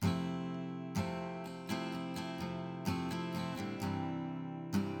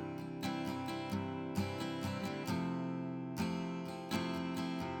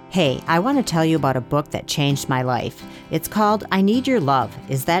Hey, I want to tell you about a book that changed my life. It's called I Need Your Love.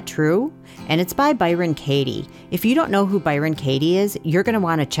 Is that true? And it's by Byron Katie. If you don't know who Byron Katie is, you're going to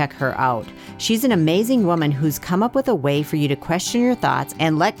want to check her out. She's an amazing woman who's come up with a way for you to question your thoughts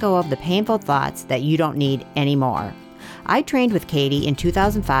and let go of the painful thoughts that you don't need anymore. I trained with Katie in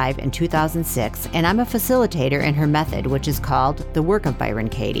 2005 and 2006, and I'm a facilitator in her method, which is called The Work of Byron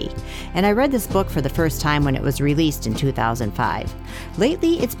Katie. And I read this book for the first time when it was released in 2005.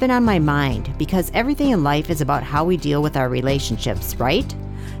 Lately, it's been on my mind because everything in life is about how we deal with our relationships, right?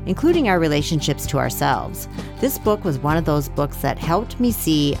 Including our relationships to ourselves. This book was one of those books that helped me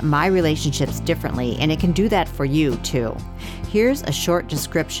see my relationships differently, and it can do that for you too. Here's a short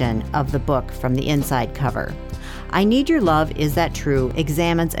description of the book from the inside cover. I Need Your Love, Is That True?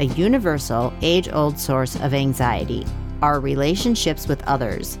 Examines a universal, age-old source of anxiety, our relationships with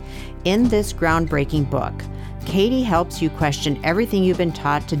others. In this groundbreaking book, Katie helps you question everything you've been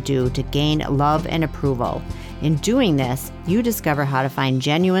taught to do to gain love and approval. In doing this, you discover how to find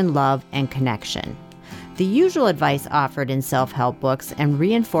genuine love and connection. The usual advice offered in self-help books and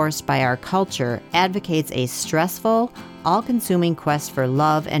reinforced by our culture advocates a stressful, all-consuming quest for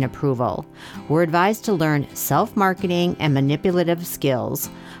love and approval. We're advised to learn self-marketing and manipulative skills,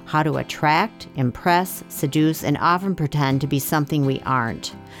 how to attract, impress, seduce, and often pretend to be something we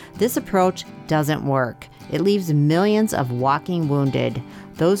aren't. This approach doesn't work. It leaves millions of walking wounded,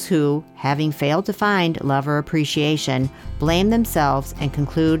 those who, having failed to find love or appreciation, blame themselves and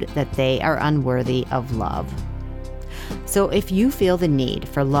conclude that they are unworthy of love. So if you feel the need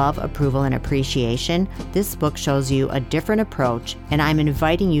for love, approval, and appreciation, this book shows you a different approach, and I'm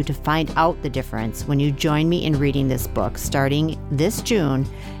inviting you to find out the difference when you join me in reading this book starting this June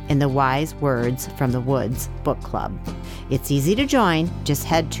in the Wise Words from the Woods book club. It's easy to join. Just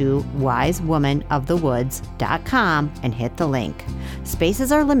head to wisewomanofthewoods.com and hit the link.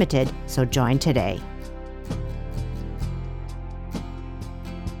 Spaces are limited, so join today.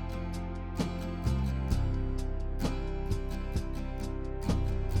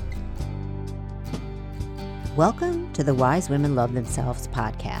 Welcome to the Wise Women Love Themselves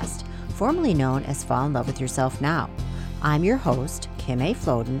podcast, formerly known as Fall in Love with Yourself Now. I'm your host, Kim A.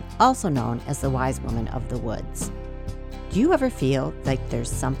 Floden, also known as the Wise Woman of the Woods. Do you ever feel like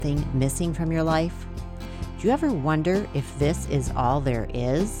there's something missing from your life? Do you ever wonder if this is all there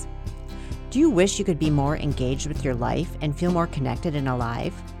is? Do you wish you could be more engaged with your life and feel more connected and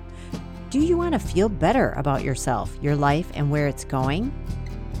alive? Do you want to feel better about yourself, your life, and where it's going?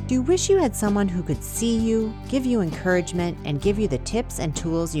 Do you wish you had someone who could see you, give you encouragement, and give you the tips and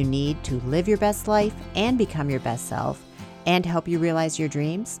tools you need to live your best life and become your best self, and help you realize your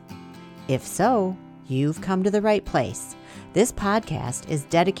dreams? If so, you've come to the right place. This podcast is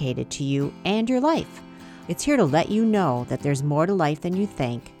dedicated to you and your life. It's here to let you know that there's more to life than you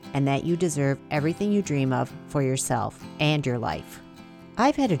think, and that you deserve everything you dream of for yourself and your life.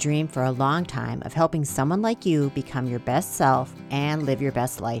 I've had a dream for a long time of helping someone like you become your best self and live your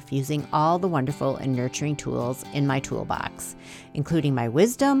best life using all the wonderful and nurturing tools in my toolbox, including my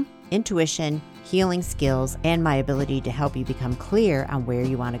wisdom, intuition, healing skills, and my ability to help you become clear on where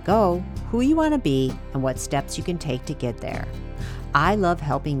you want to go, who you want to be, and what steps you can take to get there. I love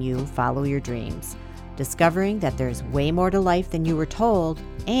helping you follow your dreams, discovering that there's way more to life than you were told,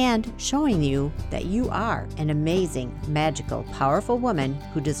 and showing you that you are an amazing, magical, powerful woman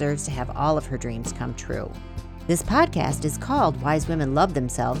who deserves to have all of her dreams come true. This podcast is called Wise Women Love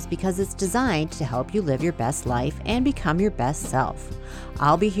Themselves because it's designed to help you live your best life and become your best self.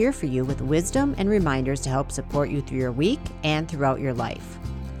 I'll be here for you with wisdom and reminders to help support you through your week and throughout your life.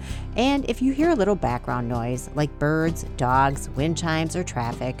 And if you hear a little background noise, like birds, dogs, wind chimes, or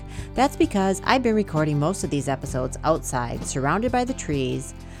traffic, that's because I've been recording most of these episodes outside, surrounded by the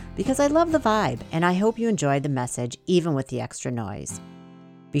trees, because I love the vibe, and I hope you enjoyed the message, even with the extra noise.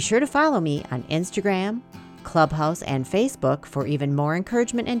 Be sure to follow me on Instagram, Clubhouse, and Facebook for even more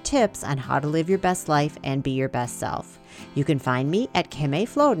encouragement and tips on how to live your best life and be your best self. You can find me at Kim A.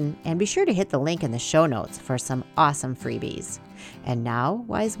 Floden, and be sure to hit the link in the show notes for some awesome freebies. And now,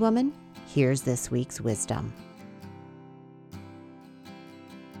 wise woman, here's this week's wisdom.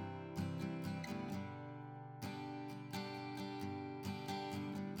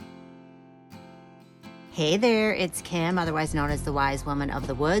 Hey there, it's Kim, otherwise known as the Wise Woman of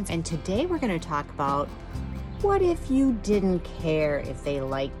the Woods, and today we're going to talk about what if you didn't care if they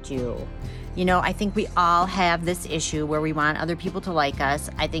liked you? You know, I think we all have this issue where we want other people to like us.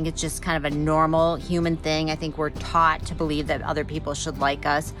 I think it's just kind of a normal human thing. I think we're taught to believe that other people should like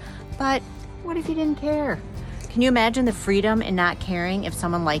us. But what if you didn't care? Can you imagine the freedom in not caring if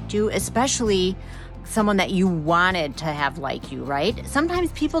someone liked you, especially someone that you wanted to have like you, right?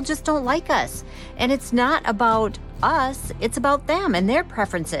 Sometimes people just don't like us. And it's not about us, it's about them and their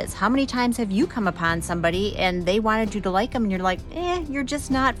preferences. How many times have you come upon somebody and they wanted you to like them and you're like, you're just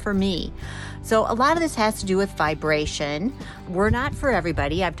not for me? So a lot of this has to do with vibration. We're not for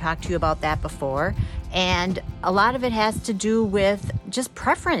everybody. I've talked to you about that before. And a lot of it has to do with just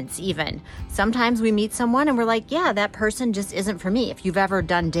preference even. Sometimes we meet someone and we're like, yeah, that person just isn't for me. If you've ever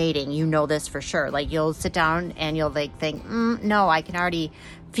done dating, you know this for sure. Like you'll sit down and you'll like think, no, I can already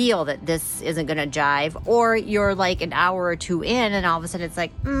feel that this isn't going to jive. Or you're like an hour or two in and all of a sudden it's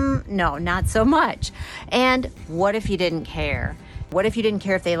like, no, not so much. And what if you didn't care? What if you didn't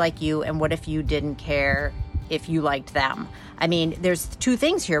care if they like you? And what if you didn't care if you liked them? I mean, there's two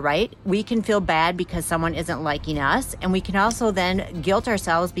things here, right? We can feel bad because someone isn't liking us. And we can also then guilt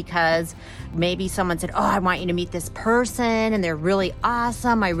ourselves because maybe someone said, I want you to meet this person and they're really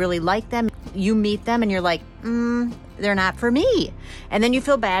awesome. I really like them. You meet them and you're like, they're not for me. And then you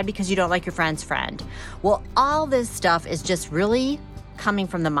feel bad because you don't like your friend's friend. Well, all this stuff is just really coming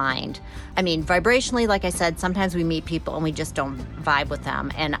from the mind. I mean, vibrationally, like I said, sometimes we meet people and we just don't vibe with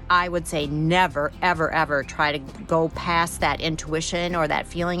them. And I would say never, ever, ever try to go past that intuition or that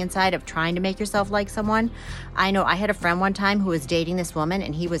feeling inside of trying to make yourself like someone. I know I had a friend one time who was dating this woman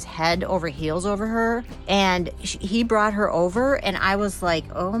and he was head over heels over her. And he brought her over and I was like,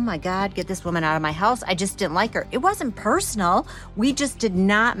 oh my God, get this woman out of my house. I just didn't like her. It wasn't personal. We just did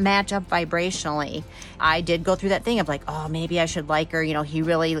not match up vibrationally. I did go through that thing of like, maybe I should like her. You know, he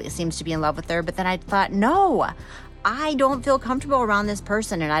really seems to be in love with her. But then I thought, no, I don't feel comfortable around this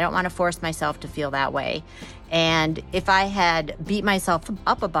person and I don't want to force myself to feel that way. And if I had beat myself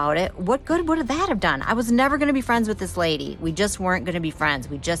up about it, what good would that have done? I was never going to be friends with this lady. We just weren't going to be friends.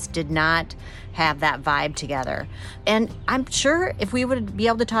 We just did not have that vibe together. And I'm sure if we would be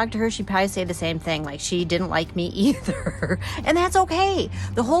able to talk to her, she'd probably say the same thing, like she didn't like me either. And that's okay.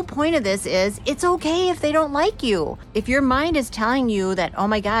 The whole point of this is it's okay if they don't like you. If your mind is telling you that, oh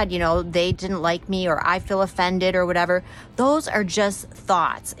my God, they didn't like me or I feel offended or whatever, those are just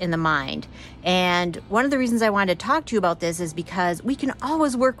thoughts in the mind. And one of the reasons I wanted to talk to you about this is because we can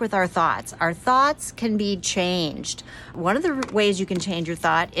always work with our thoughts. Our thoughts can be changed. One of the ways you can change your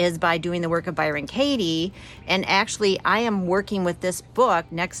thought is by doing the work of Byron Katie. And actually, I am working with this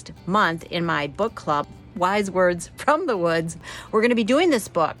book next month in my book club, Wise Words from the Woods. We're going to be doing this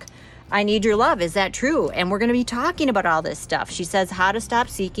book. I Need Your Love. Is that true? And we're going to be talking about all this stuff. She says how to stop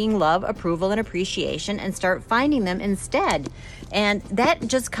seeking love, approval, and appreciation and start finding them instead. And that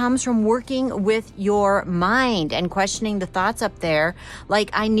just comes from working with your mind and questioning the thoughts up there. Like,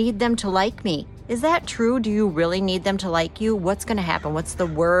 I need them to like me. Is that true? Do you really need them to like you? What's going to happen? What's the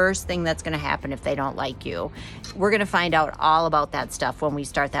worst thing that's going to happen if they don't like you? We're going to find out all about that stuff when we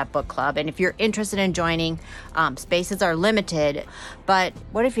start that book club. And if you're interested in joining, spaces are limited. But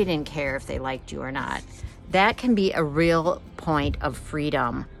what if you didn't care if they liked you or not? That can be a real point of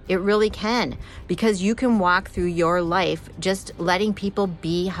freedom. It really can, because you can walk through your life just letting people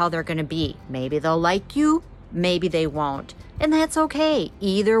be how they're going to be. Maybe they'll like you, maybe they won't. And that's okay.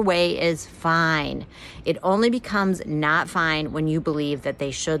 Either way is fine. It only becomes not fine when you believe that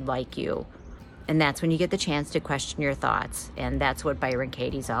they should like you. And that's when you get the chance to question your thoughts. And that's what Byron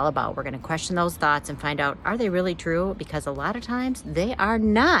Katie's all about. We're going to question those thoughts and find out, are they really true? Because a lot of times they are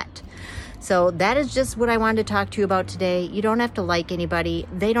not. So that is just what I wanted to talk to you about today. You don't have to like anybody.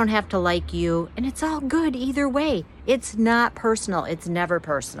 They don't have to like you. And it's all good either way. It's not personal. It's never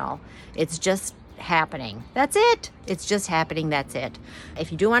personal. It's just happening. That's it. It's just happening. That's it.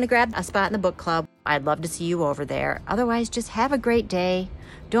 If you do want to grab a spot in the book club, I'd love to see you over there. Otherwise, just have a great day.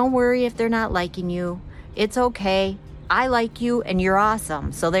 Don't worry if they're not liking you. It's okay. I like you and you're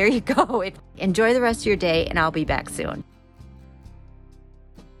awesome. So there you go. Enjoy the rest of your day and I'll be back soon.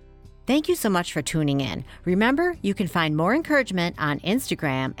 Thank you so much for tuning in. Remember, you can find more encouragement on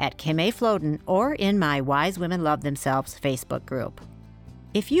Instagram at Kim A. Floden or in my Wise Women Love Themselves Facebook group.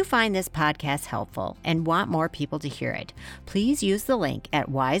 If you find this podcast helpful and want more people to hear it, please use the link at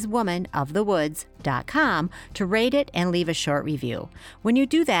wisewomanofthewoods.com to rate it and leave a short review. When you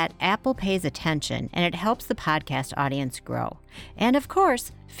do that, Apple pays attention and it helps the podcast audience grow. And of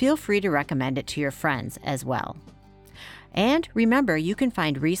course, feel free to recommend it to your friends as well. And remember, you can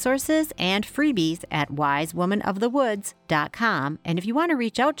find resources and freebies at wisewomanofthewoods.com. And if you want to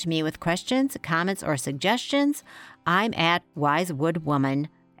reach out to me with questions, comments, or suggestions, I'm at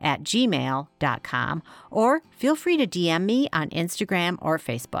wisewoodwoman@gmail.com, or feel free to DM me on Instagram or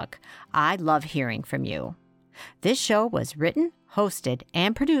Facebook. I love hearing from you. This show was written, hosted,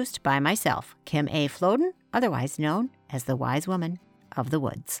 and produced by myself, Kim A. Floden, otherwise known as the Wise Woman of the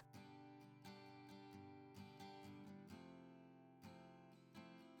Woods.